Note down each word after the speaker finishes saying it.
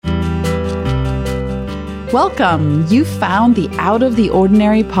Welcome. You found the Out of the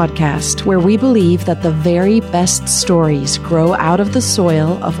Ordinary podcast, where we believe that the very best stories grow out of the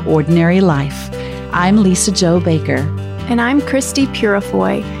soil of ordinary life. I'm Lisa Jo Baker. And I'm Christy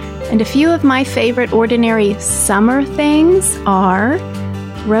Purifoy. And a few of my favorite ordinary summer things are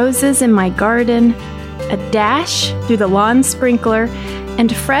roses in my garden, a dash through the lawn sprinkler,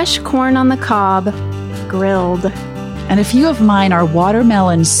 and fresh corn on the cob, grilled. And a few of mine are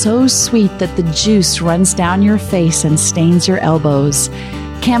watermelon so sweet that the juice runs down your face and stains your elbows,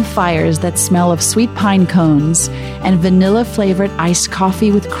 campfires that smell of sweet pine cones, and vanilla-flavored iced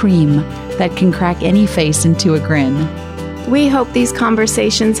coffee with cream that can crack any face into a grin. We hope these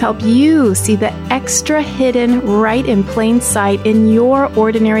conversations help you see the extra hidden right in plain sight in your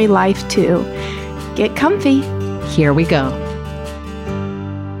ordinary life, too. Get comfy. Here we go.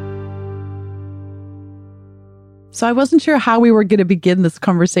 So I wasn't sure how we were going to begin this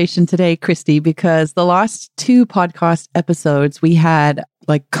conversation today, Christy, because the last two podcast episodes we had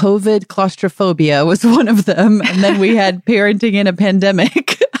like COVID claustrophobia was one of them. And then we had parenting in a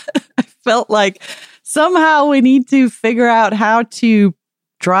pandemic. I felt like somehow we need to figure out how to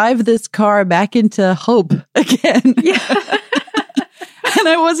drive this car back into hope again. Yeah. And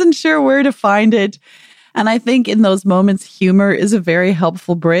I wasn't sure where to find it. And I think in those moments, humor is a very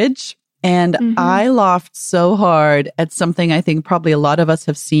helpful bridge. And I laughed so hard at something I think probably a lot of us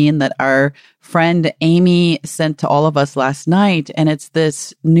have seen that our friend Amy sent to all of us last night. And it's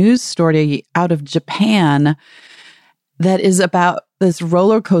this news story out of Japan that is about this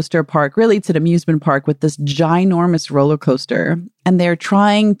roller coaster park. Really, it's an amusement park with this ginormous roller coaster. And they're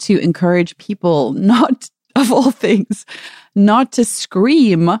trying to encourage people not, of all things, not to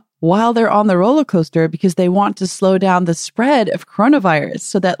scream while they're on the roller coaster because they want to slow down the spread of coronavirus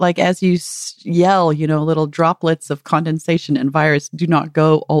so that like as you yell, you know, little droplets of condensation and virus do not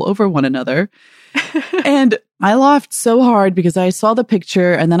go all over one another. And I laughed so hard because I saw the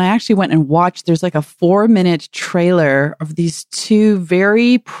picture and then I actually went and watched. There's like a 4-minute trailer of these two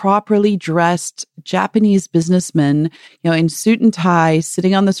very properly dressed Japanese businessmen, you know, in suit and tie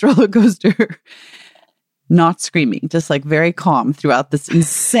sitting on this roller coaster. Not screaming, just like very calm throughout this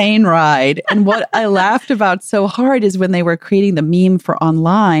insane ride. And what I laughed about so hard is when they were creating the meme for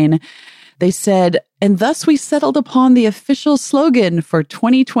online, they said, and thus we settled upon the official slogan for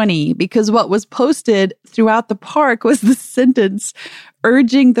 2020, because what was posted throughout the park was the sentence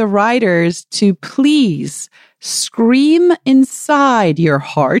urging the riders to please scream inside your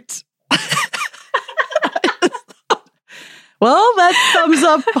heart. Well, that sums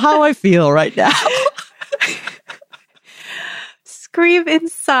up how I feel right now. Scream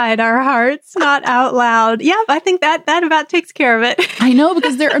inside our hearts, not out loud. Yeah, I think that about takes care of it. I know,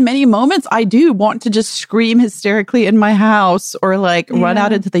 because there are many moments I do want to just scream hysterically in my house or like run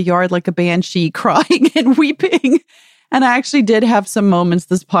out into the yard like a banshee crying and weeping. And I actually did have some moments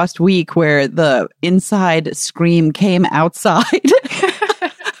this past week where the inside scream came outside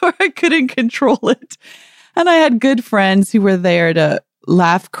where I couldn't control it. And I had good friends who were there to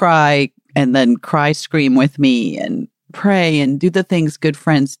laugh, cry, and then cry, scream with me and pray and do the things good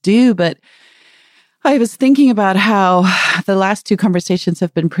friends do. But I was thinking about how the last two conversations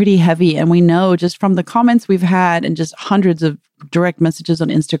have been pretty heavy. And we know just from the comments we've had and just hundreds of direct messages on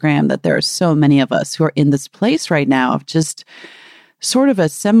Instagram that there are so many of us who are in this place right now of just sort of a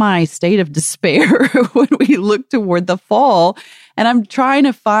semi-state of despair when we look toward the fall. And I'm trying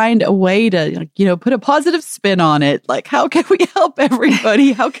to find a way to, you know, put a positive spin on it. Like, how can we help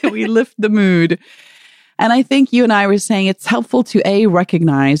everybody? How can we lift the mood? And I think you and I were saying it's helpful to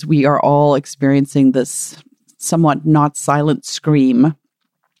recognize we are all experiencing this somewhat not silent scream.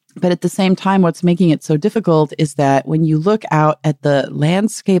 But at the same time, what's making it so difficult is that when you look out at the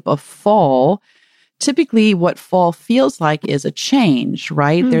landscape of fall, typically what fall feels like is a change,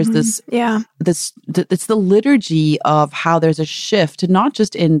 right? There's it's the liturgy of how there's a shift, not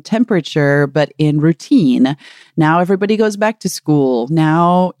just in temperature, but in routine. Now everybody goes back to school.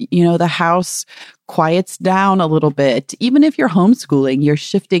 Now, you know, the house quiets down a little bit. Even if you're homeschooling, you're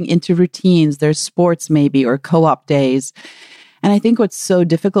shifting into routines. There's sports maybe or co-op days. And I think what's so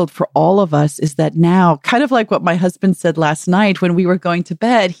difficult for all of us is that now, kind of like what my husband said last night when we were going to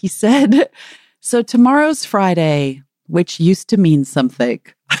bed, he said, so tomorrow's Friday, which used to mean something.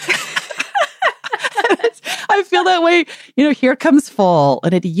 I feel that way. You know, here comes fall,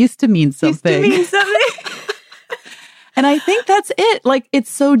 and it used to mean something. Used to mean something. And I think that's it. Like,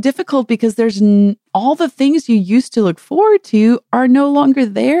 it's so difficult because there's all the things you used to look forward to are no longer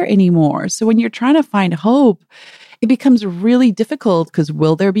there anymore. So when you're trying to find hope, it becomes really difficult because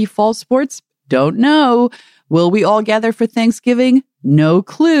will there be fall sports? Don't know. Will we all gather for Thanksgiving? No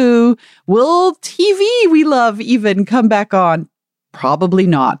clue. Will TV we love even come back on? Probably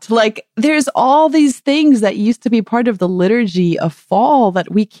not. Like, there's all these things that used to be part of the liturgy of fall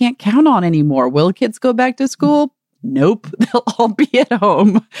that we can't count on anymore. Will kids go back to school? Nope. They'll all be at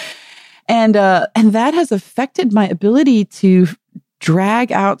home. And that has affected my ability to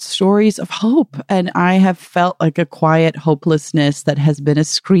drag out stories of hope. And I have felt like a quiet hopelessness that has been a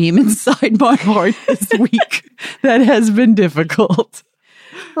scream inside my heart this week that has been difficult.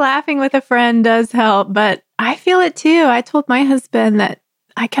 Laughing with a friend does help, but I feel it too. I told my husband that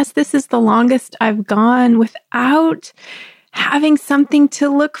I guess this is the longest I've gone without having something to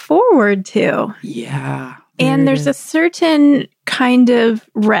look forward to. Yeah. And there's a certain kind of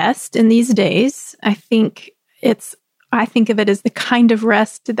rest in these days. I think of it as the kind of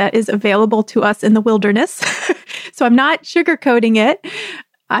rest that is available to us in the wilderness. So I'm not sugarcoating it.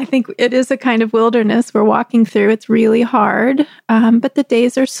 I think it is a kind of wilderness we're walking through. It's really hard, but the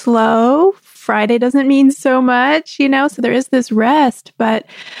days are slow. Friday doesn't mean so much, so there is this rest. But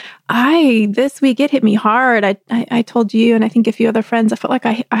this week, it hit me hard. I told you, and I think a few other friends, I felt like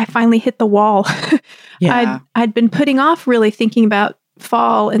I finally hit the wall. Yeah. I'd been putting off really thinking about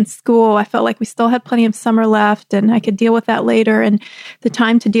fall and school. I felt like we still had plenty of summer left and I could deal with that later. And the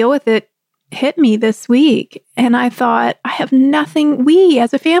time to deal with it hit me this week. And I thought, we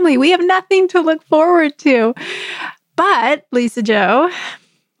as a family, we have nothing to look forward to. But Lisa Jo,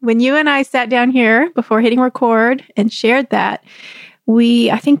 when you and I sat down here before hitting record and shared that,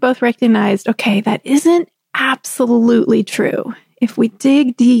 I think both recognized, okay, that isn't absolutely true. If we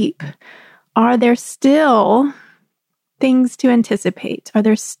dig deep, are there still things to anticipate? Are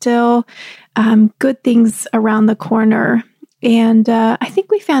there still good things around the corner? And I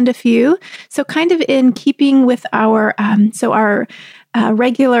think we found a few. So kind of in keeping with our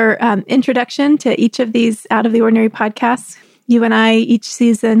regular introduction to each of these Out of the Ordinary podcasts, you and I each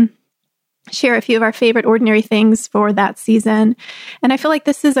season share a few of our favorite ordinary things for that season. And I feel like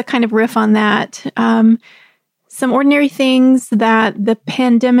this is a kind of riff on that. Some ordinary things that the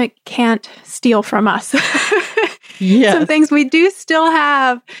pandemic can't steal from us. Yes. Some things we do still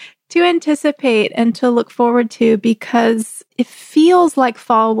have to anticipate and to look forward to, because it feels like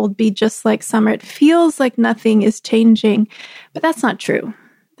fall will be just like summer. It feels like nothing is changing, but that's not true.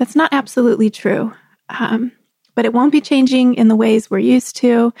 That's not absolutely true. But it won't be changing in the ways we're used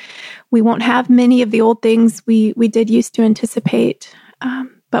to. We won't have many of the old things we did used to anticipate,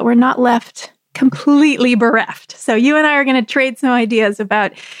 but we're not left completely bereft. So you and I are going to trade some ideas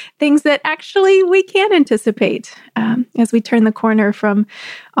about things that actually we can anticipate as we turn the corner from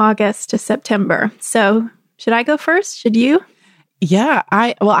August to September. So should I go first? Should you? Yeah,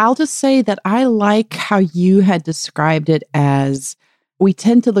 I'll just say that I like how you had described it as we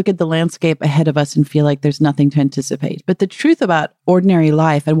tend to look at the landscape ahead of us and feel like there's nothing to anticipate. But the truth about ordinary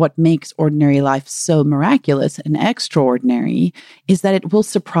life and what makes ordinary life so miraculous and extraordinary is that it will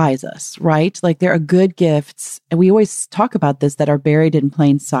surprise us, right? Like there are good gifts, and we always talk about this, that are buried in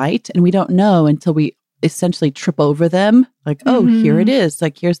plain sight, and we don't know until we essentially trip over them. Like, oh, here it is.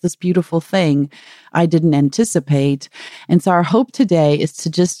 Like, here's this beautiful thing I didn't anticipate. And so our hope today is to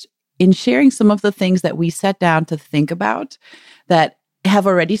just, in sharing some of the things that we sat down to think about that have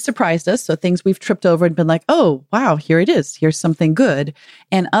already surprised us. So things we've tripped over and been like, oh, wow, here it is. Here's something good.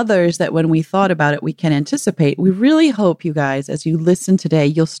 And others that when we thought about it, we can anticipate. We really hope you guys, as you listen today,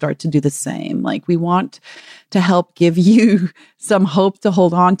 you'll start to do the same. Like we want to help give you some hope to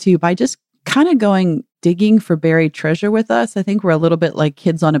hold on to by just kind of digging for buried treasure with us. I think we're a little bit like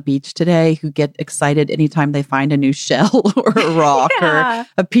kids on a beach today who get excited anytime they find a new shell or a rock or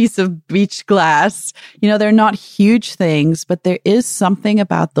a piece of beach glass. They're not huge things, but there is something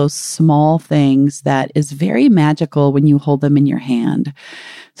about those small things that is very magical when you hold them in your hand.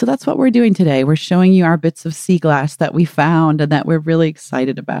 So that's what we're doing today. We're showing you our bits of sea glass that we found and that we're really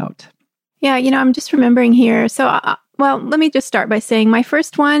excited about. Yeah, I'm just remembering here. So, let me just start by saying my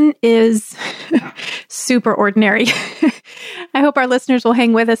first one is super ordinary. I hope our listeners will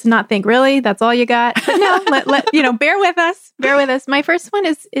hang with us and not think, really, that's all you got? But no, bear with us. Bear with us. My first one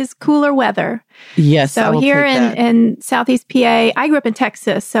is cooler weather. Yes. So here in Southeast PA, I grew up in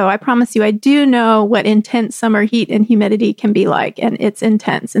Texas. So I promise you, I do know what intense summer heat and humidity can be like, and it's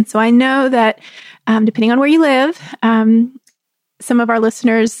intense. And so I know that depending on where you live, some of our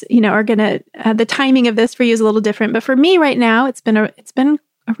listeners, are going to, the timing of this for you is a little different. But for me right now, it's been a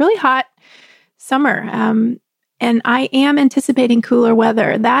really hot summer. And I am anticipating cooler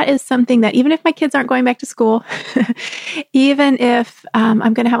weather. That is something that even if my kids aren't going back to school, even if I'm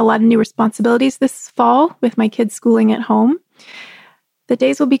going to have a lot of new responsibilities this fall with my kids schooling at home, the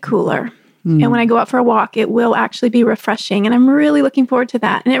days will be cooler. And when I go out for a walk, it will actually be refreshing. And I'm really looking forward to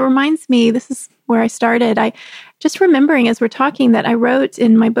that. And it reminds me, this is where I started. I just remembering as we're talking that I wrote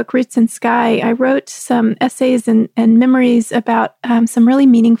in my book, Roots in Sky, I wrote some essays and memories about some really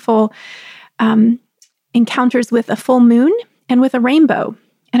meaningful encounters with a full moon and with a rainbow.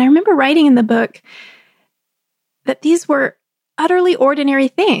 And I remember writing in the book that these were utterly ordinary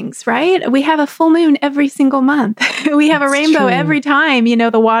things, right? We have a full moon every single month. We have a rainbow every time,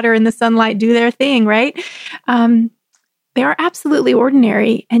 the water and the sunlight do their thing, right? They are absolutely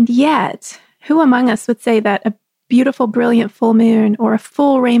ordinary. And yet, who among us would say that a beautiful, brilliant full moon or a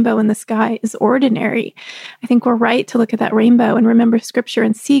full rainbow in the sky is ordinary? I think we're right to look at that rainbow and remember Scripture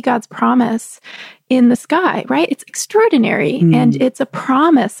and see God's promise in the sky, right? It's extraordinary and it's a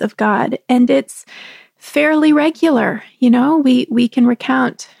promise of God and it's fairly regular. We can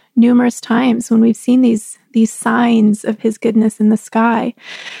recount numerous times when we've seen these signs of His goodness in the sky.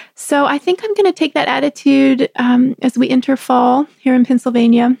 So I think I'm going to take that attitude as we enter fall here in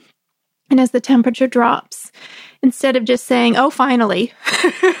Pennsylvania and as the temperature drops, instead of just saying, oh, finally,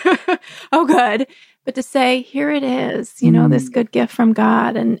 oh, good, but to say, here it is, this good gift from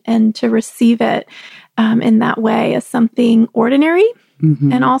God and to receive it in that way as something ordinary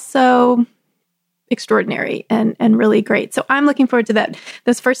and also extraordinary and really great. So I'm looking forward to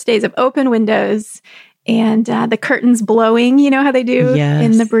those first days of open windows and the curtains blowing, how they do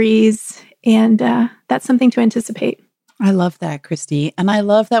in the breeze. And that's something to anticipate. I love that, Christy. And I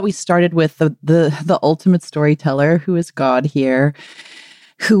love that we started with the ultimate storyteller, who is God here,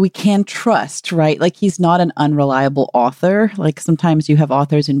 who we can trust, right? Like He's not an unreliable author. Like sometimes you have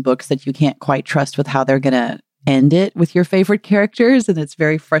authors in books that you can't quite trust with how they're going to end it with your favorite characters. And it's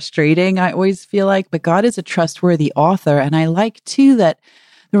very frustrating, I always feel like. But God is a trustworthy author. And I like, too, that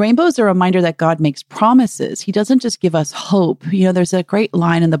the rainbow is a reminder that God makes promises. He doesn't just give us hope. There's a great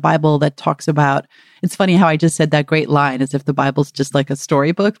line in the Bible that talks about, it's funny how I just said that great line as if the Bible's just like a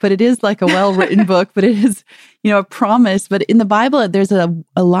storybook, but it is like a well-written book, but it is, a promise. But in the Bible, there's a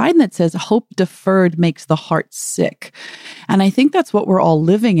line that says, hope deferred makes the heart sick. And I think that's what we're all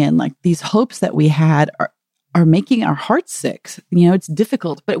living in. Like these hopes that we had are making our hearts sick. It's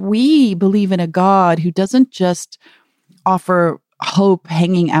difficult, but we believe in a God who doesn't just offer hope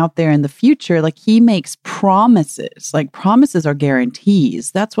hanging out there in the future. Like He makes promises, like promises are guarantees.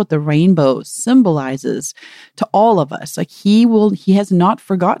 That's what the rainbow symbolizes to all of us. Like He has not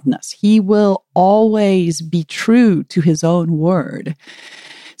forgotten us. He will always be true to His own word.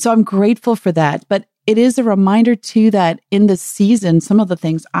 So I'm grateful for that. But it is a reminder, too, that in this season, some of the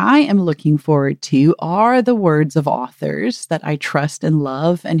things I am looking forward to are the words of authors that I trust and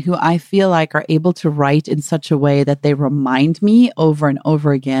love and who I feel like are able to write in such a way that they remind me over and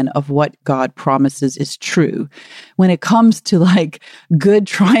over again of what God promises is true. When it comes to like good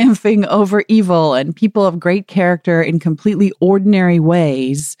triumphing over evil and people of great character in completely ordinary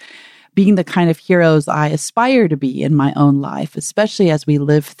ways, being the kind of heroes I aspire to be in my own life, especially as we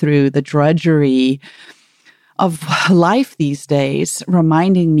live through the drudgery of life these days,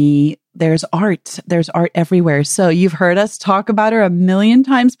 reminding me there's art everywhere. So you've heard us talk about her a million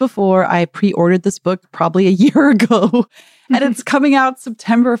times before. I pre-ordered this book probably a year ago, and it's coming out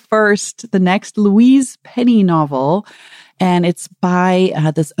September 1st, the next Louise Penny novel. And it's by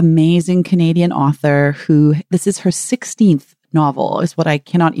this amazing Canadian author this is her 16th novel, is what I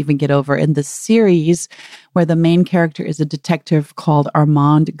cannot even get over, in this series where the main character is a detective called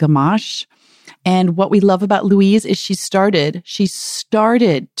Armand Gamache. And what we love about Louise is she started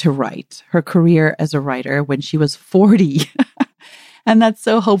to write her career as a writer when she was 40. And that's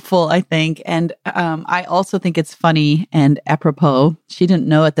so hopeful, I think. And I also think it's funny and apropos. She didn't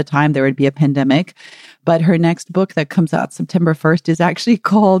know at the time there would be a pandemic, but her next book that comes out September 1st is actually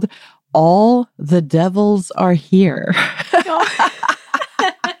called All the Devils Are Here.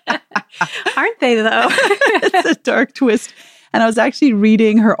 Aren't they, though? It's a dark twist. And I was actually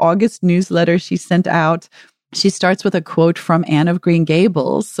reading her August newsletter she sent out. She starts with a quote from Anne of Green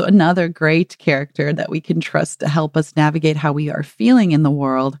Gables, so another great character that we can trust to help us navigate how we are feeling in the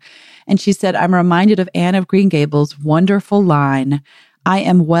world. And she said, I'm reminded of Anne of Green Gables' wonderful line, I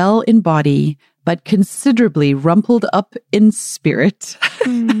am well in body, but considerably rumpled up in spirit.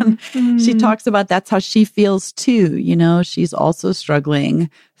 She talks about that's how she feels too. She's also struggling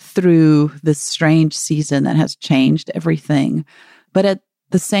through this strange season that has changed everything. But at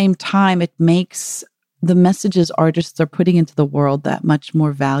the same time, it makes the messages artists are putting into the world that much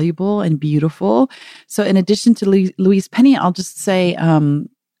more valuable and beautiful. So in addition to Louise Penny, I'll just say,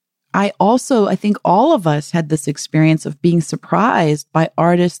 I think all of us had this experience of being surprised by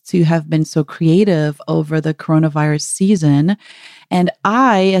artists who have been so creative over the coronavirus season. And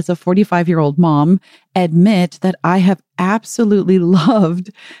I, as a 45-year-old mom, admit that I have absolutely loved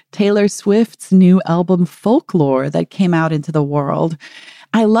Taylor Swift's new album, Folklore, that came out into the world.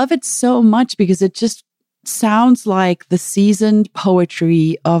 I love it so much because it just sounds like the seasoned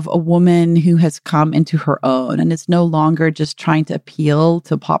poetry of a woman who has come into her own and is no longer just trying to appeal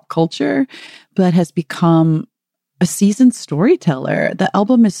to pop culture, but has become a seasoned storyteller. The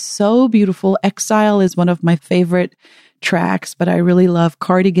album is so beautiful. Exile is one of my favorite tracks, but I really love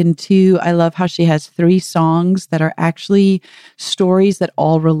Cardigan too. I love how she has 3 songs that are actually stories that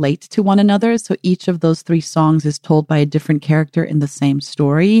all relate to one another. So each of those 3 songs is told by a different character in the same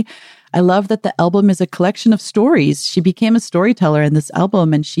story. I love that the album is a collection of stories. She became a storyteller in this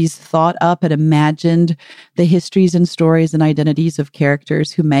album, and she's thought up and imagined the histories and stories and identities of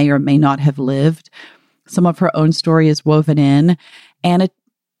characters who may or may not have lived. Some of her own story is woven in, and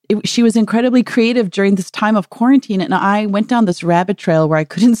she was incredibly creative during this time of quarantine. And I went down this rabbit trail where I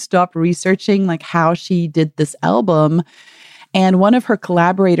couldn't stop researching like how she did this album. And one of her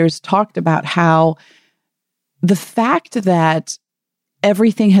collaborators talked about how the fact that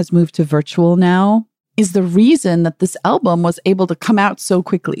everything has moved to virtual now is the reason that this album was able to come out so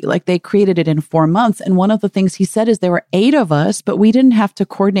quickly. Like they created it in 4 months. And one of the things he said is there were 8 of us, but we didn't have to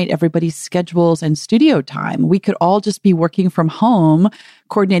coordinate everybody's schedules and studio time. We could all just be working from home,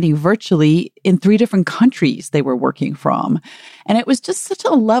 coordinating virtually in 3 different countries they were working from. And it was just such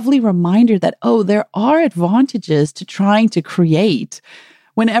a lovely reminder that, oh, there are advantages to trying to create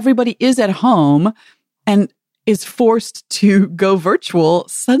when everybody is at home and is forced to go virtual.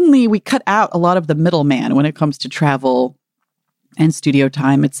 Suddenly we cut out a lot of the middleman when it comes to travel and studio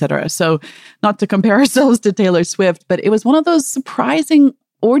time, etc. So not to compare ourselves to Taylor Swift, but it was one of those surprising,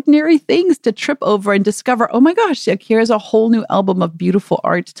 ordinary things to trip over and discover, oh my gosh, like here's a whole new album of beautiful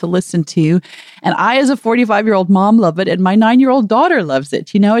art to listen to. And I, as a 45-year-old mom, love it. And my 9-year-old daughter loves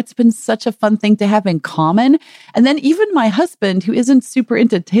it. You know, it's been such a fun thing to have in common. And then even my husband, who isn't super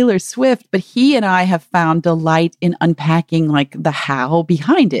into Taylor Swift, but he and I have found delight in unpacking like the how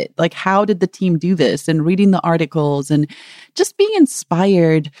behind it. Like, how did the team do this? And reading the articles and just being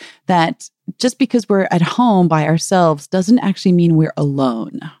inspired that just because we're at home by ourselves doesn't actually mean we're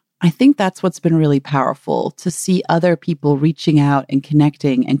alone. I think that's what's been really powerful, to see other people reaching out and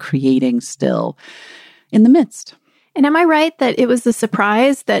connecting and creating still in the midst. And am I right that it was a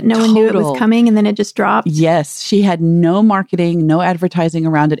surprise that no one knew it was coming and then it just dropped? Yes. She had no marketing, no advertising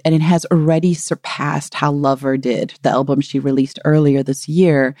around it. And it has already surpassed how Lover did, the album she released earlier this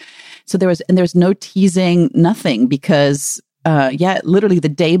year. So there's no teasing, nothing, because literally the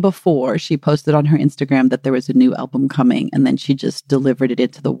day before she posted on her Instagram that there was a new album coming, and then she just delivered it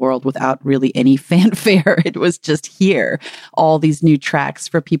into the world without really any fanfare. It was just here, all these new tracks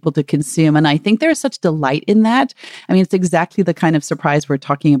for people to consume. And I think there's such delight in that. I mean, it's exactly the kind of surprise we're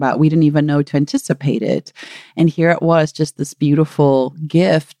talking about. We didn't even know to anticipate it. And here it was, just this beautiful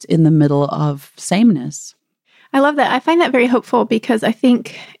gift in the middle of sameness. I love that. I find that very hopeful because I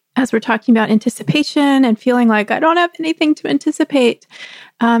think as we're talking about anticipation and feeling like I don't have anything to anticipate,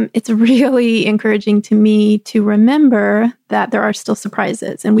 it's really encouraging to me to remember that there are still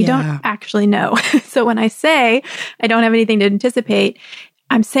surprises and we don't actually know. So when I say I don't have anything to anticipate,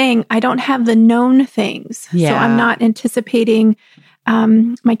 I'm saying I don't have the known things. Yeah. So I'm not anticipating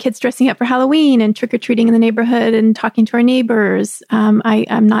my kids dressing up for Halloween and trick-or-treating in the neighborhood and talking to our neighbors. I'm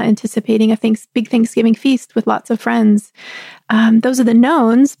not anticipating a big Thanksgiving feast with lots of friends. Those are the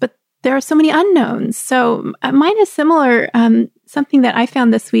knowns, but there are so many unknowns. So mine is similar. Something that I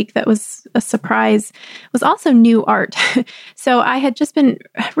found this week that was a surprise was also new art. So I had just been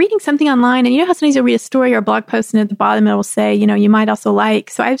reading something online, and you know how sometimes you'll read a story or a blog post, and at the bottom it will say, you know, you might also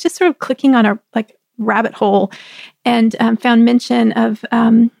like. So I was just sort of clicking on a rabbit hole and found mention of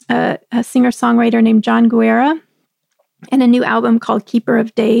a singer-songwriter named John Guerra and a new album called Keeper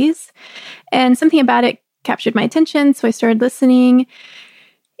of Days. And something about it captured my attention, so I started listening.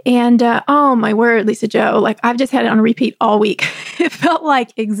 And oh my word, Lisa Jo, like I've just had it on repeat all week. It felt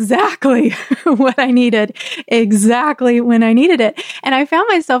like exactly what I needed, exactly when I needed it. And I found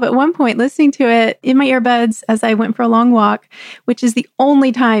myself at one point listening to it in my earbuds as I went for a long walk, which is the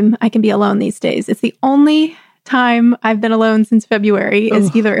only time I can be alone these days. It's the only time I've been alone since February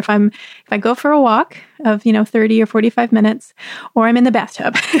is either if I go for a walk of 30 or 45 minutes, or I'm in the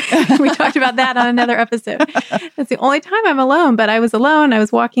bathtub. We talked about that on another episode. That's the only time I'm alone, but I was alone. I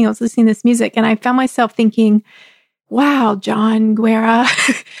was walking, I was listening to this music, and I found myself thinking, wow, John Guerra,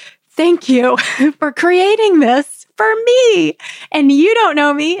 thank you for creating this for me. And you don't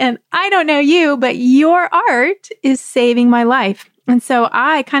know me and I don't know you, but your art is saving my life. And so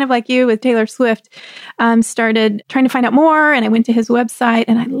I, kind of like you with Taylor Swift, started trying to find out more. And I went to his website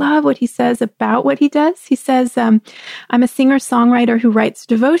and I love what he says about what he does. He says, I'm a singer-songwriter who writes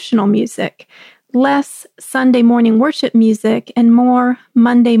devotional music, less Sunday morning worship music and more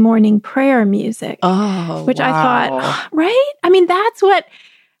Monday morning prayer music. Oh, which wow. I thought, right? I mean, that's what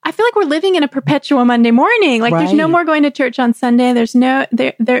I feel like we're living in, a perpetual Monday morning. Like there's no more going to church on Sunday. There's no,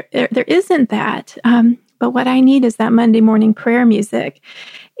 there isn't that. But what I need is that Monday morning prayer music.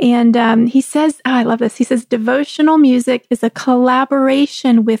 And he says, I love this. He says, devotional music is a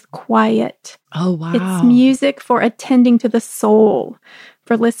collaboration with quiet. Oh, wow. It's music for attending to the soul,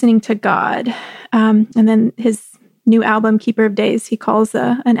 for listening to God. And then his new album, Keeper of Days, he calls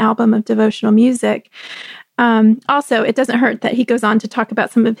an album of devotional music. Also, it doesn't hurt that he goes on to talk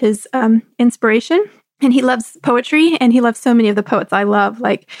about some of his inspiration. And he loves poetry, and he loves so many of the poets I love,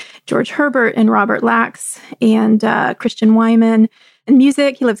 like George Herbert and Robert Lax and Christian Wyman. And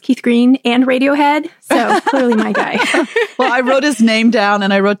music, he loves Keith Green and Radiohead. So clearly my guy. Well, I wrote his name down,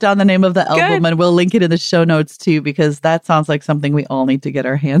 and I wrote down the name of the album, and we'll link it in the show notes too, because that sounds like something we all need to get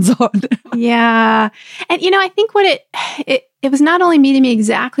our hands on. Yeah. And, I think what it was not only meeting me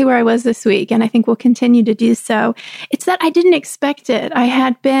exactly where I was this week, and I think we'll continue to do so, it's that I didn't expect it. I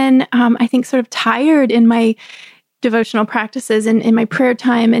had been, I think, sort of tired in my devotional practices and in my prayer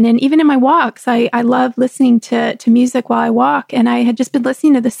time. And then even in my walks, I love listening to music while I walk. And I had just been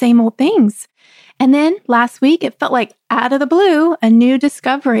listening to the same old things. And then last week, it felt like out of the blue, a new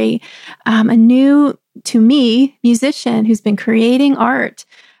discovery, a new, to me, musician who's been creating art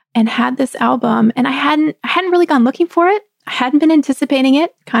and had this album. And I hadn't really gone looking for it. I hadn't been anticipating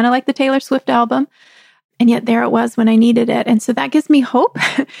it, kind of like the Taylor Swift album. And yet there it was when I needed it. And so that gives me hope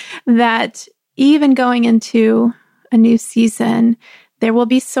that even going into a new season, there will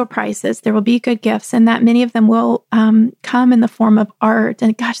be surprises, there will be good gifts, and that many of them will come in the form of art.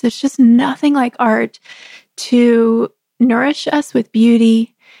 And gosh, there's just nothing like art to nourish us with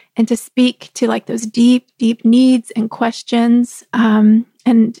beauty and to speak to like those deep, deep needs and questions.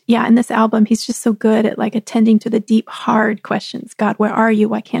 And yeah, in this album, he's just so good at like attending to the deep, hard questions. God, where are you?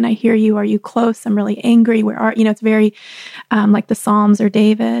 Why can't I hear you? Are you close? I'm really angry. Where are you? It's very like the Psalms or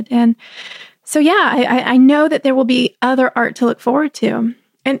David. And so, yeah, I know that there will be other art to look forward to.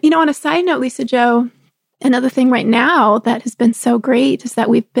 And, on a side note, Lisa Jo, another thing right now that has been so great is that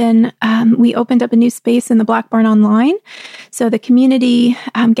we opened up a new space in the Black Barn Online. So the community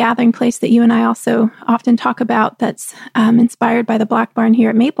gathering place that you and I also often talk about that's inspired by the Black Barn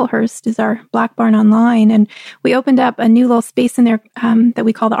here at Maplehurst is our Black Barn Online. And we opened up a new little space in there that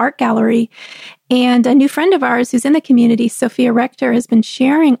we call the Art Gallery. And a new friend of ours who's in the community, Sophia Rector, has been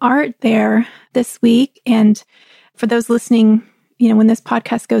sharing art there this week. And for those listening, when this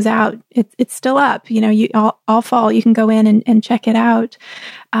podcast goes out, it's still up. All fall, you can go in and check it out.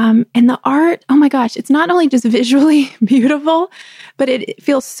 And the art, oh my gosh, it's not only just visually beautiful, but it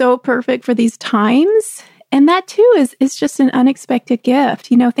feels so perfect for these times. And that too is just an unexpected gift.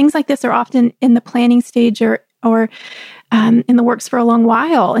 Things like this are often in the planning stage or in the works for a long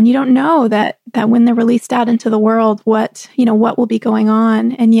while. And you don't know that when they're released out into the world, what will be going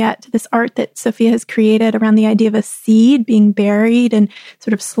on. And yet this art that Sophia has created around the idea of a seed being buried and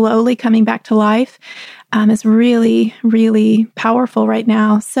sort of slowly coming back to life is really, really powerful right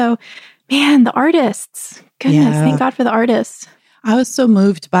now. So, man, the artists, goodness, thank God for the artists. I was so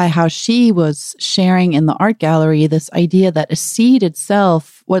moved by how she was sharing in the art gallery this idea that a seed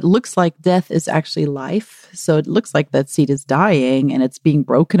itself, what looks like death is actually life. So it looks like that seed is dying and it's being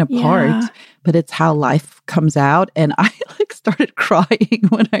broken apart, but it's how life comes out. And I started crying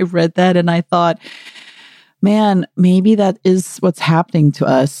when I read that. And I thought, man, maybe that is what's happening to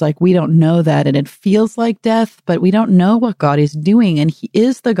us. Like, we don't know that. And it feels like death, but we don't know what God is doing. And he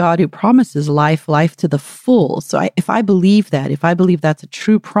is the God who promises life to the full. So if I believe that's a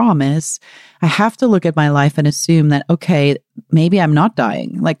true promise, I have to look at my life and assume that, okay, maybe I'm not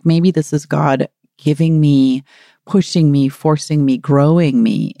dying. Like, maybe this is God giving me, pushing me, forcing me, growing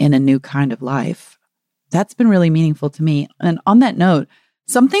me in a new kind of life. That's been really meaningful to me. And on that note,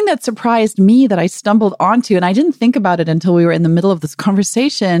 something that surprised me that I stumbled onto, and I didn't think about it until we were in the middle of this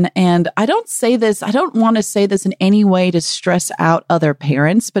conversation. And I don't want to say this in any way to stress out other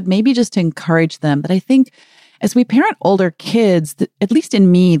parents, but maybe just to encourage them that I think as we parent older kids, at least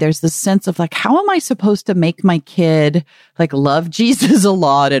in me, there's this sense of like, how am I supposed to make my kid like love Jesus a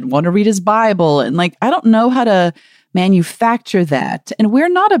lot and want to read his Bible? And like, I don't know how to manufacture that. And we're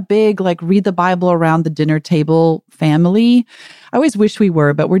not a big, like, read the Bible around the dinner table family. I always wish we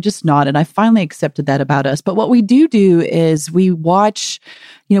were, but we're just not. And I finally accepted that about us. But what we do is we watch,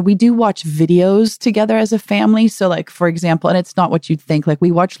 we do watch videos together as a family. So, like, for example, and it's not what you'd think, like,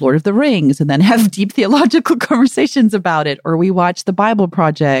 we watch Lord of the Rings and then have deep theological conversations about it, or we watch the Bible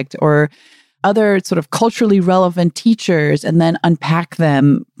Project or other sort of culturally relevant teachers and then unpack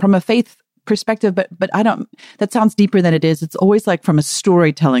them from a faith perspective, but that sounds deeper than it is. It's always like from a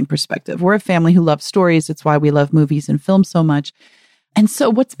storytelling perspective. We're a family who loves stories. It's why we love movies and film so much. And so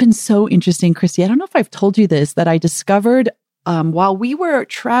what's been so interesting, Christy, I don't know if I've told you this, that I discovered while we were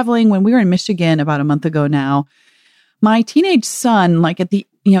traveling, when we were in Michigan about a month ago now, my teenage son, like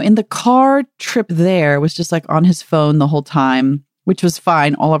in the car trip there, was just like on his phone the whole time, which was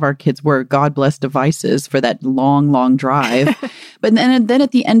fine. All of our kids were, God bless, devices for that long, long drive. But then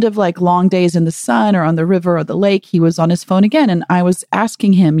at the end of like long days in the sun or on the river or the lake, he was on his phone again. And I was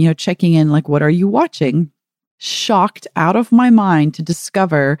asking him, checking in, like, what are you watching? Shocked out of my mind to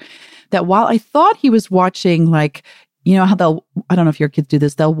discover that while I thought he was watching, like, how I don't know if your kids do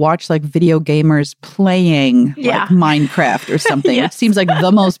this, they'll watch like video gamers playing like Minecraft or something. Yes. It seems like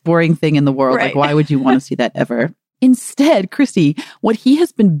the most boring thing in the world. Right. Like, why would you want to see that ever? Instead, Christy, what he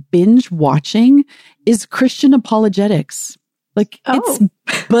has been binge watching is Christian apologetics. Like, it's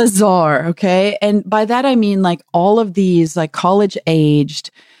bizarre, okay? And by that, I mean like all of these like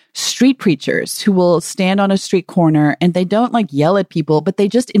college-aged street preachers who will stand on a street corner and they don't like yell at people, but they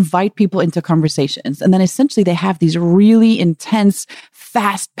just invite people into conversations. And then essentially they have these really intense,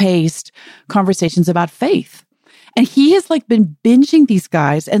 fast-paced conversations about faith. And he has like been binging these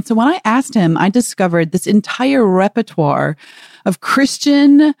guys. And so when I asked him, I discovered this entire repertoire of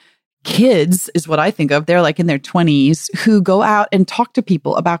Christian kids is what I think of. They're like in their 20s who go out and talk to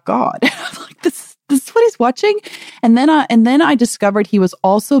people about God. I'm like, this is what he's watching. And then I discovered he was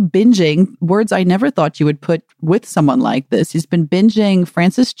also binging words I never thought you would put with someone like this. He's been binging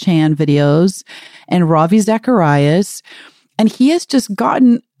Francis Chan videos and Ravi Zacharias. And he has just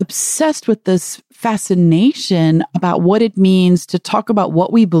gotten obsessed with this fascination about what it means to talk about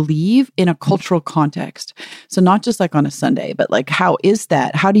what we believe in a cultural context. So not just like on a Sunday, but like, how is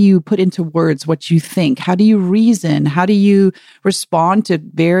that? How do you put into words what you think? How do you reason? How do you respond to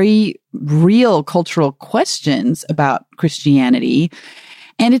very real cultural questions about Christianity?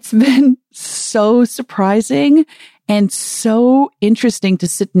 And it's been so surprising and so interesting to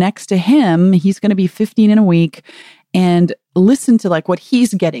sit next to him. He's going to be 15 in a week, and listen to like what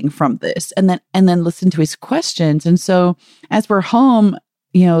he's getting from this, and then listen to his questions. And so as we're home,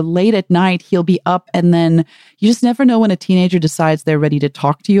 late at night, he'll be up, and then you just never know when a teenager decides they're ready to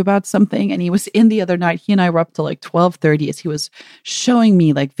talk to you about something. And he was in the other night, he and I were up till like 12:30 as he was showing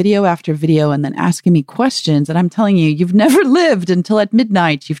me like video after video and then asking me questions. And I'm telling you, you've never lived until at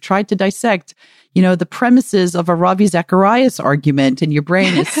midnight you've tried to dissect the premises of a Ravi Zacharias argument, and your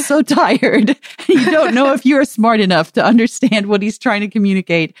brain is so tired. You don't know if you're smart enough to understand what he's trying to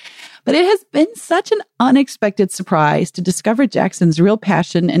communicate. But it has been such an unexpected surprise to discover Jackson's real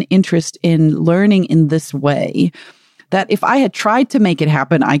passion and interest in learning in this way, that if I had tried to make it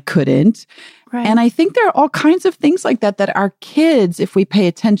happen, I couldn't. Right. And I think there are all kinds of things like that our kids, if we pay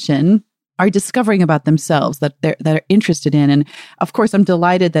attention, are discovering about themselves that they're interested in. And of course, I'm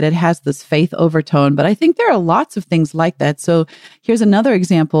delighted that it has this faith overtone, but I think there are lots of things like that. So here's another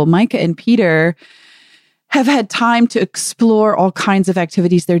example. Micah and Peter have had time to explore all kinds of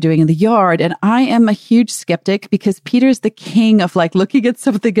activities they're doing in the yard. And I am a huge skeptic because Peter's the king of like looking at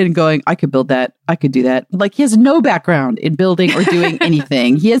something and going, I could build that. I could do that. Like, he has no background in building or doing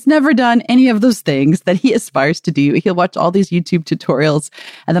anything. He has never done any of those things that he aspires to do. He'll watch all these YouTube tutorials,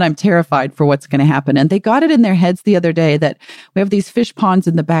 and then I'm terrified for what's going to happen. And they got it in their heads the other day that we have these fish ponds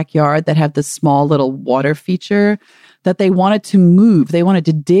in the backyard that have this small little water feature that they wanted to move. They wanted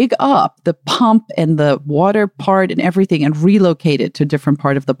to dig up the pump and the water part and everything and relocate it to a different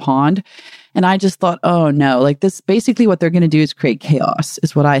part of the pond. And I just thought, oh no, like this, basically what they're going to do is create chaos,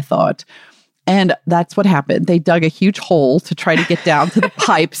 is what I thought. And that's what happened. They dug a huge hole to try to get down to the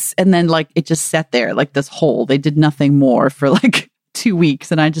pipes. And then like it just sat there like this hole. They did nothing more for like 2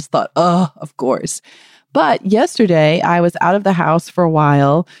 weeks. And I just thought, oh, of course. But yesterday I was out of the house for a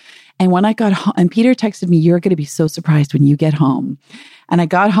while. And when I got home, and Peter texted me, you're going to be so surprised when you get home. And I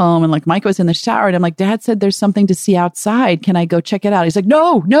got home and like Mike was in the shower and I'm like, Dad said there's something to see outside. Can I go check it out? He's like,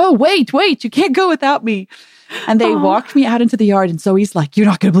 no, wait, you can't go without me. And they walked me out into the yard. And so he's like, you're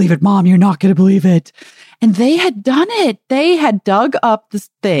not going to believe it, Mom. You're not going to believe it. And they had done it. They had dug up this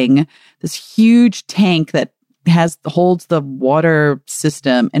thing, this huge tank that holds the water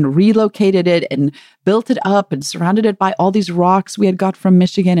system and relocated it and built it up and surrounded it by all these rocks we had got from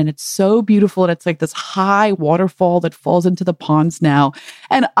Michigan. And it's so beautiful. And it's like this high waterfall that falls into the ponds now.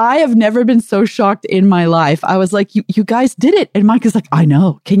 And I have never been so shocked in my life. I was like, you guys did it. And Micah's like, I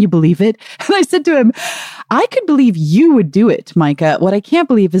know. Can you believe it? And I said to him, I could believe you would do it, Micah. What I can't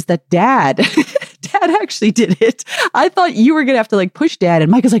believe is that Dad actually did it. I thought you were going to have to like push Dad.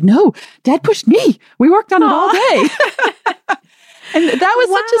 And Micah's like, no, Dad pushed me. We worked on it all day. And that was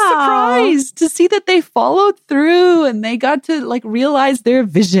such a surprise to see that they followed through and they got to like realize their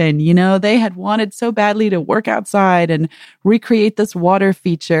vision. You know, they had wanted so badly to work outside and recreate this water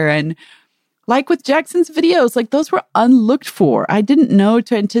feature. And like with Jackson's videos, like those were unlooked for. I didn't know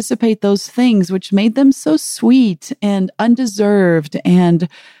to anticipate those things, which made them so sweet and undeserved and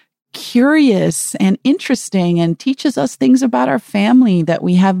curious and interesting and teaches us things about our family that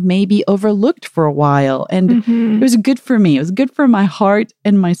we have maybe overlooked for a while. And it was good for me. It was good for my heart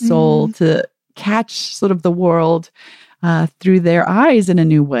and my soul to catch sort of the world through their eyes in a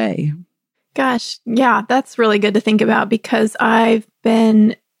new way. Gosh, yeah, that's really good to think about because I've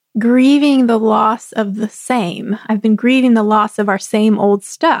been grieving the loss of the same. I've been grieving the loss of our same old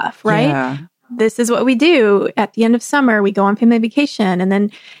stuff, right? Yeah. This is what we do at the end of summer. We go on family vacation. And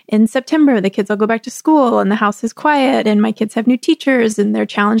then in September, the kids all go back to school and the house is quiet and my kids have new teachers and they're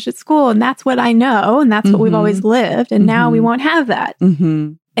challenged at school. And that's what I know. And that's what we've always lived. And now we won't have that.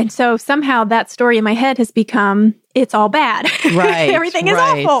 And so somehow that story in my head has become, it's all bad. Right. Everything is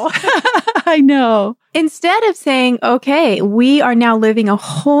awful. I know. Instead of saying, okay, we are now living a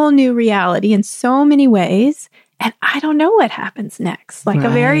whole new reality in so many ways. And I don't know what happens next. Like a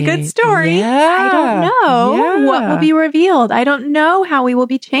very good story. Yeah. I don't know what will be revealed. I don't know how we will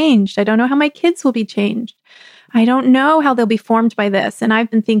be changed. I don't know how my kids will be changed. I don't know how they'll be formed by this. And I've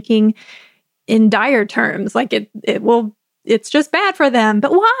been thinking in dire terms, like it's just bad for them.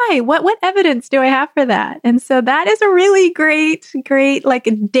 But why? What evidence do I have for that? And so that is a really great like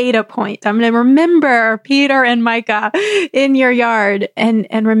data point. I'm going to remember Peter and Micah in your yard and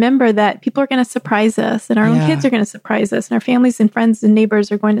remember that people are going to surprise us and our own kids are going to surprise us and our families and friends and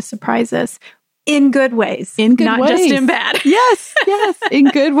neighbors are going to surprise us in good ways. Not just in bad. Yes, in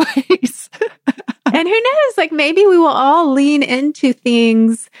good ways. And who knows, like maybe we will all lean into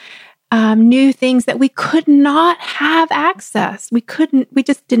things new things that we could not have access. We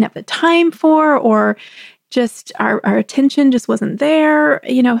just didn't have the time for, or just our attention just wasn't there.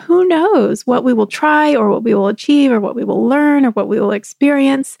 You know, who knows what we will try or what we will achieve or what we will learn or what we will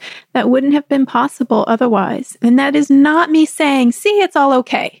experience that wouldn't have been possible otherwise. And that is not me saying, see, it's all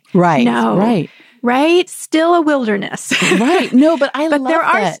okay. Right. No. Right? Still a wilderness. Right. No, but I love that. But there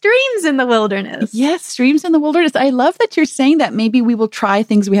are streams in the wilderness. Yes, streams in the wilderness. I love that you're saying that maybe we will try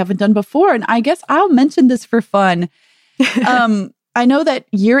things we haven't done before. And I guess I'll mention this for fun. I know that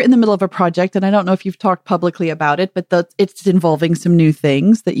you're in the middle of a project, and I don't know if you've talked publicly about it, but it's involving some new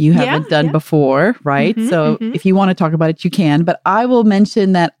things that you haven't done before, right? So if you want to talk about it, you can. But I will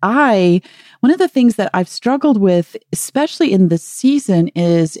mention that one of the things that I've struggled with, especially in this season,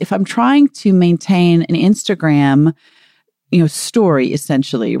 is if I'm trying to maintain an Instagram, story,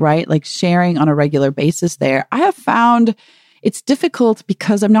 essentially, right? Like sharing on a regular basis there. I have found it's difficult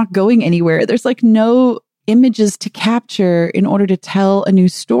because I'm not going anywhere. There's like no images to capture in order to tell a new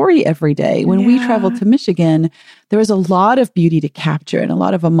story every day. When we traveled to Michigan, there was a lot of beauty to capture and a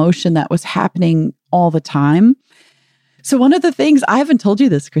lot of emotion that was happening all the time. So one of the things, I haven't told you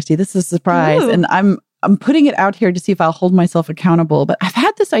this, Christy, this is a surprise, and I'm putting it out here to see if I'll hold myself accountable, but I've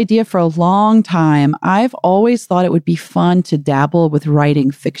had this idea for a long time. I've always thought it would be fun to dabble with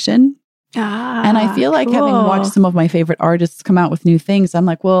writing fiction. And I feel like having watched some of my favorite artists come out with new things, I'm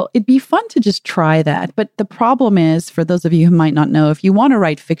like, well, it'd be fun to just try that. But the problem is, for those of you who might not know, if you want to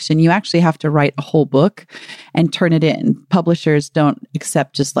write fiction, you actually have to write a whole book and turn it in. Publishers don't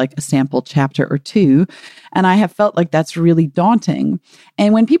accept just like a sample chapter or two. And I have felt like that's really daunting.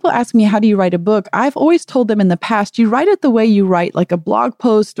 And when people ask me, how do you write a book? I've always told them in the past, you write it the way you write like a blog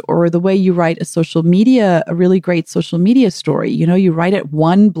post or the way you write a really great social media story. You write it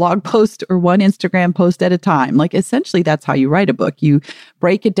one blog post or one Instagram post at a time. Like essentially that's how you write a book. You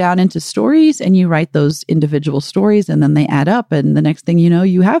break it down into stories and you write those individual stories and then they add up. And the next thing you know,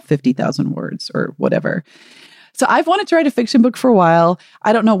 you have 50,000 words or whatever. So I've wanted to write a fiction book for a while.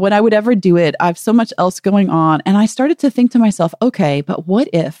 I don't know when I would ever do it. I have so much else going on. And I started to think to myself, okay, but what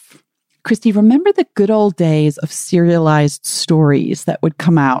if Christy, remember the good old days of serialized stories that would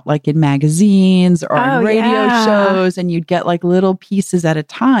come out like in magazines or in radio shows, and you'd get like little pieces at a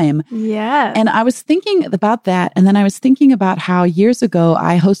time. Yeah. And I was thinking about that. And then I was thinking about how years ago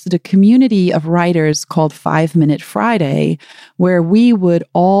I hosted a community of writers called 5 Minute Friday, where we would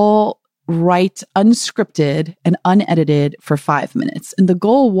all write unscripted and unedited for 5 minutes. And the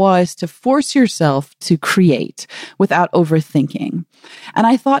goal was to force yourself to create without overthinking. And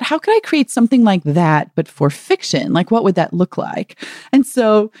I thought, how could I create something like that, but for fiction? Like, what would that look like? And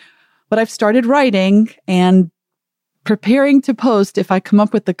so what I've started writing and preparing to post, if I come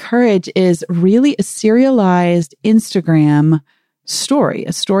up with the courage, is really a serialized Instagram story,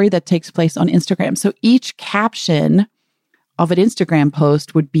 a story that takes place on Instagram. So each caption of an Instagram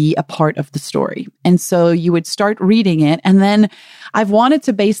post would be a part of the story. And so you would start reading it. And then I've wanted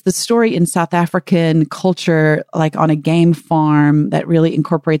to base the story in South African culture, like on a game farm that really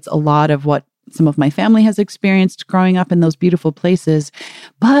incorporates a lot of what some of my family has experienced growing up in those beautiful places.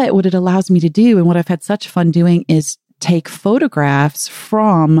 But what it allows me to do, and what I've had such fun doing, is take photographs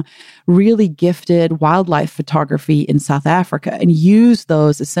from really gifted wildlife photography in South Africa and use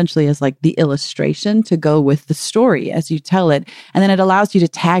those essentially as like the illustration to go with the story as you tell it. And then it allows you to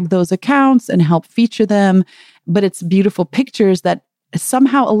tag those accounts and help feature them. But it's beautiful pictures that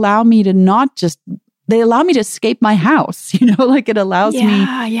somehow allow me to they allow me to escape my house, like it allows me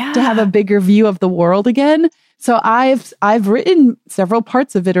to have a bigger view of the world again. So I've written several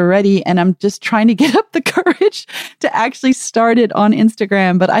parts of it already, and I'm just trying to get up the courage to actually start it on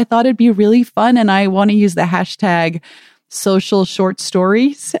Instagram. But I thought it'd be really fun, and I want to use the hashtag social short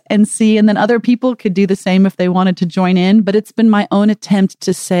stories and see, and then other people could do the same if they wanted to join in. But it's been my own attempt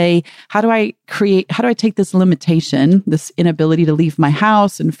to say, how do I take this limitation, this inability to leave my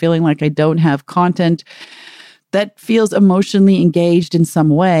house and feeling like I don't have content that feels emotionally engaged in some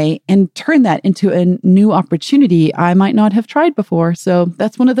way, and turn that into a new opportunity I might not have tried before. So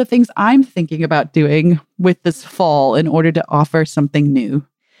that's one of the things I'm thinking about doing with this fall in order to offer something new.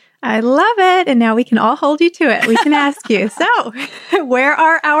 I love it. And now we can all hold you to it. We can ask you. So where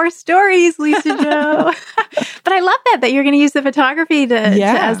are our stories, Lisa Jo? But I love that you're going to use the photography to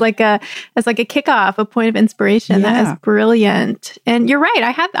as like a kickoff, a point of inspiration. That is brilliant. And you're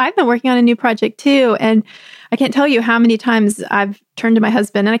right. I've been working on a new project too. And I can't tell you how many times I've turned to my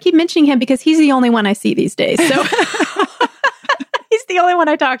husband, and I keep mentioning him because he's the only one I see these days. So he's the only one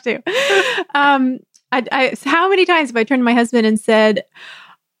I talk to. How many times have I turned to my husband and said,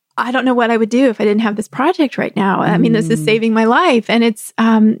 I don't know what I would do if I didn't have this project right now. I mean, this is saving my life. And it's,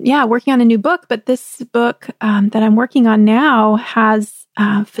 working on a new book, but this book that I'm working on now has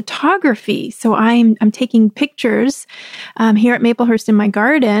photography. So I'm taking pictures here at Maplehurst in my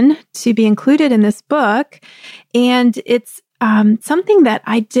garden to be included in this book. And it's something that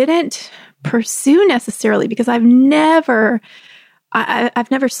I didn't pursue necessarily because I've never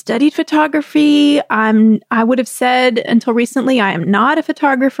studied photography. I would have said until recently, I am not a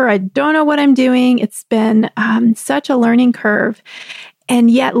photographer. I don't know what I'm doing. It's been such a learning curve. And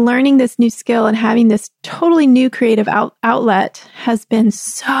yet learning this new skill and having this totally new creative outlet has been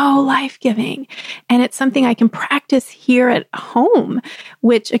so life-giving. And it's something I can practice here at home,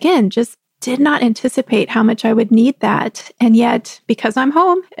 which again, just did not anticipate how much I would need that. And yet, because I'm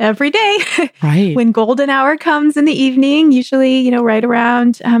home every day, right, when golden hour comes in the evening, usually, right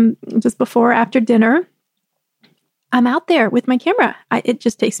around just before or after dinner, I'm out there with my camera. It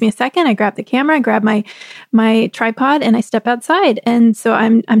just takes me a second. I grab the camera, I grab my tripod, and I step outside. And so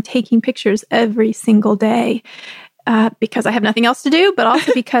I'm taking pictures every single day. Because I have nothing else to do, but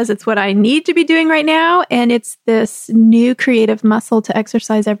also because it's what I need to be doing right now. And it's this new creative muscle to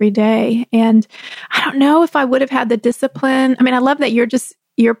exercise every day. And I don't know if I would have had the discipline. I mean, I love that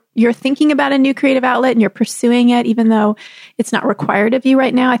you're thinking about a new creative outlet and you're pursuing it, even though it's not required of you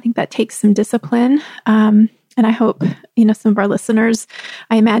right now. I think that takes some discipline. And I hope, some of our listeners,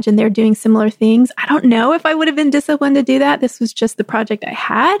 I imagine they're doing similar things. I don't know if I would have been disciplined to do that. This was just the project I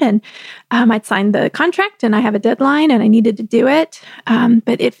had, and I'd signed the contract and I have a deadline and I needed to do it.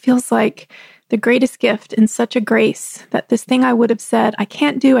 But it feels like the greatest gift and such a grace that this thing I would have said, I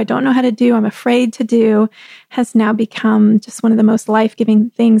can't do, I don't know how to do, I'm afraid to do, has now become just one of the most life-giving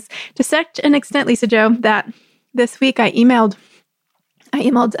things, to such an extent, Lisa Jo, that this week I emailed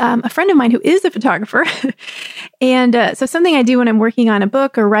a friend of mine who is a photographer. And so something I do when I'm working on a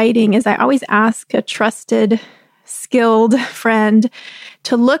book or writing is I always ask a trusted skilled friend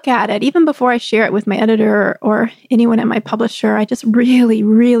to look at it, even before I share it with my editor or anyone at my publisher. I just really,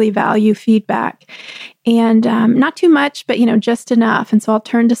 really value feedback. And not too much, but, just enough. And so I'll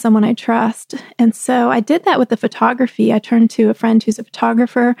turn to someone I trust. And so I did that with the photography. I turned to a friend who's a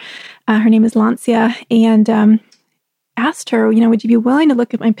photographer. Her name is Lancia. And asked her, would you be willing to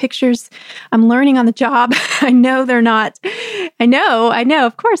look at my pictures? I'm learning on the job. I know,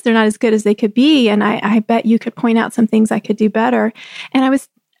 of course, they're not as good as they could be. And I bet you could point out some things I could do better. And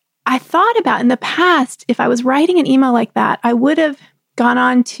I thought about in the past, if I was writing an email like that, I would have gone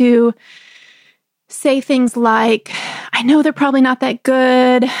on to say things like, I know they're probably not that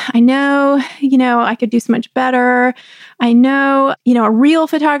good. I know, I could do so much better. I know, a real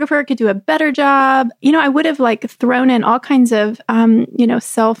photographer could do a better job. I would have thrown in all kinds of,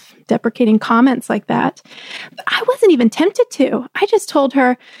 self-deprecating comments like that. But I wasn't even tempted to. I just told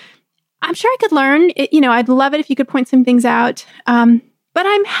her, I'm sure I could learn. I'd love it if you could point some things out. But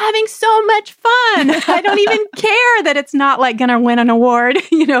I'm having so much fun. I don't even care that it's not going to win an award,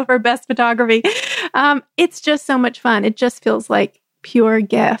 for best photography. It's just so much fun. It just feels like pure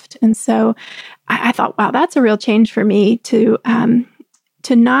gift. And so I thought, wow, that's a real change for me to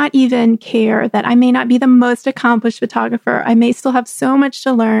not even care that I may not be the most accomplished photographer. I may still have so much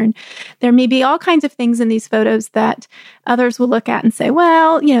to learn. There may be all kinds of things in these photos that others will look at and say,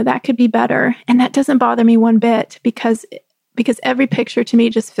 well, that could be better. And that doesn't bother me one bit because every picture to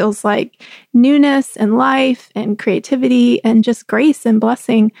me just feels like newness and life and creativity and just grace and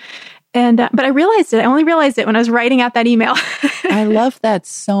blessing. And but I realized it. I only realized it when I was writing out that email. I love that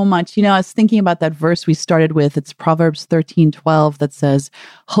so much. I was thinking about that verse we started with. It's Proverbs 13:12 that says,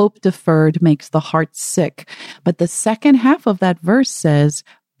 "Hope deferred makes the heart sick." But the second half of that verse says,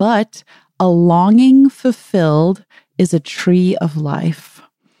 "But a longing fulfilled is a tree of life."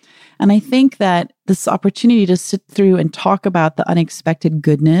 And I think that this opportunity to sit through and talk about the unexpected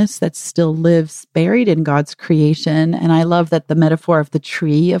goodness that still lives buried in God's creation. And I love that the metaphor of the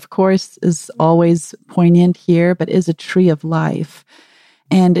tree, of course, is always poignant here, but is a tree of life.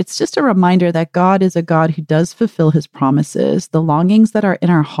 And it's just a reminder that God is a God who does fulfill his promises. The longings that are in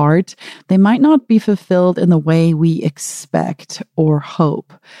our heart, they might not be fulfilled in the way we expect or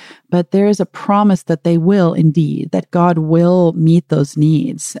hope, but there is a promise that they will indeed, that God will meet those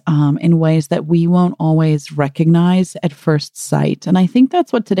needs in ways that we won't always recognize at first sight. And I think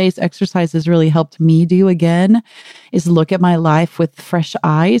that's what today's exercise has really helped me do again, is look at my life with fresh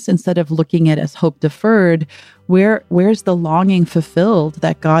eyes instead of looking at it as hope deferred. Where's the longing fulfilled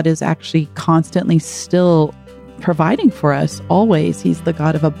that God is actually constantly still providing for us always? He's the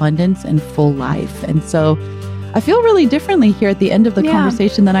God of abundance and full life. And so I feel really differently here at the end of the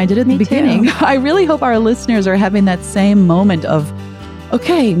conversation than I did at the beginning. Too. I really hope our listeners are having that same moment of,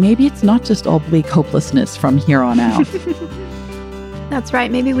 okay, maybe it's not just all bleak hopelessness from here on out. That's right.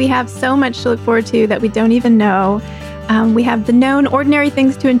 Maybe we have so much to look forward to that we don't even know. We have the known ordinary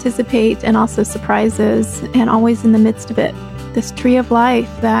things to anticipate and also surprises, and always in the midst of it, this tree of life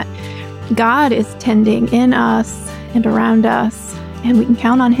that God is tending in us and around us, and we can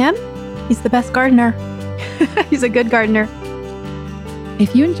count on him. He's the best gardener. He's a good gardener.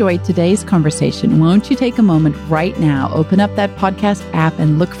 If you enjoyed today's conversation, won't you take a moment right now, open up that podcast app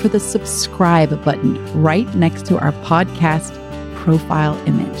and look for the subscribe button right next to our podcast profile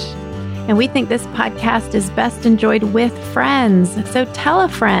image. And we think this podcast is best enjoyed with friends. So tell a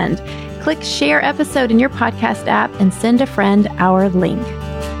friend, click share episode in your podcast app and send a friend our link.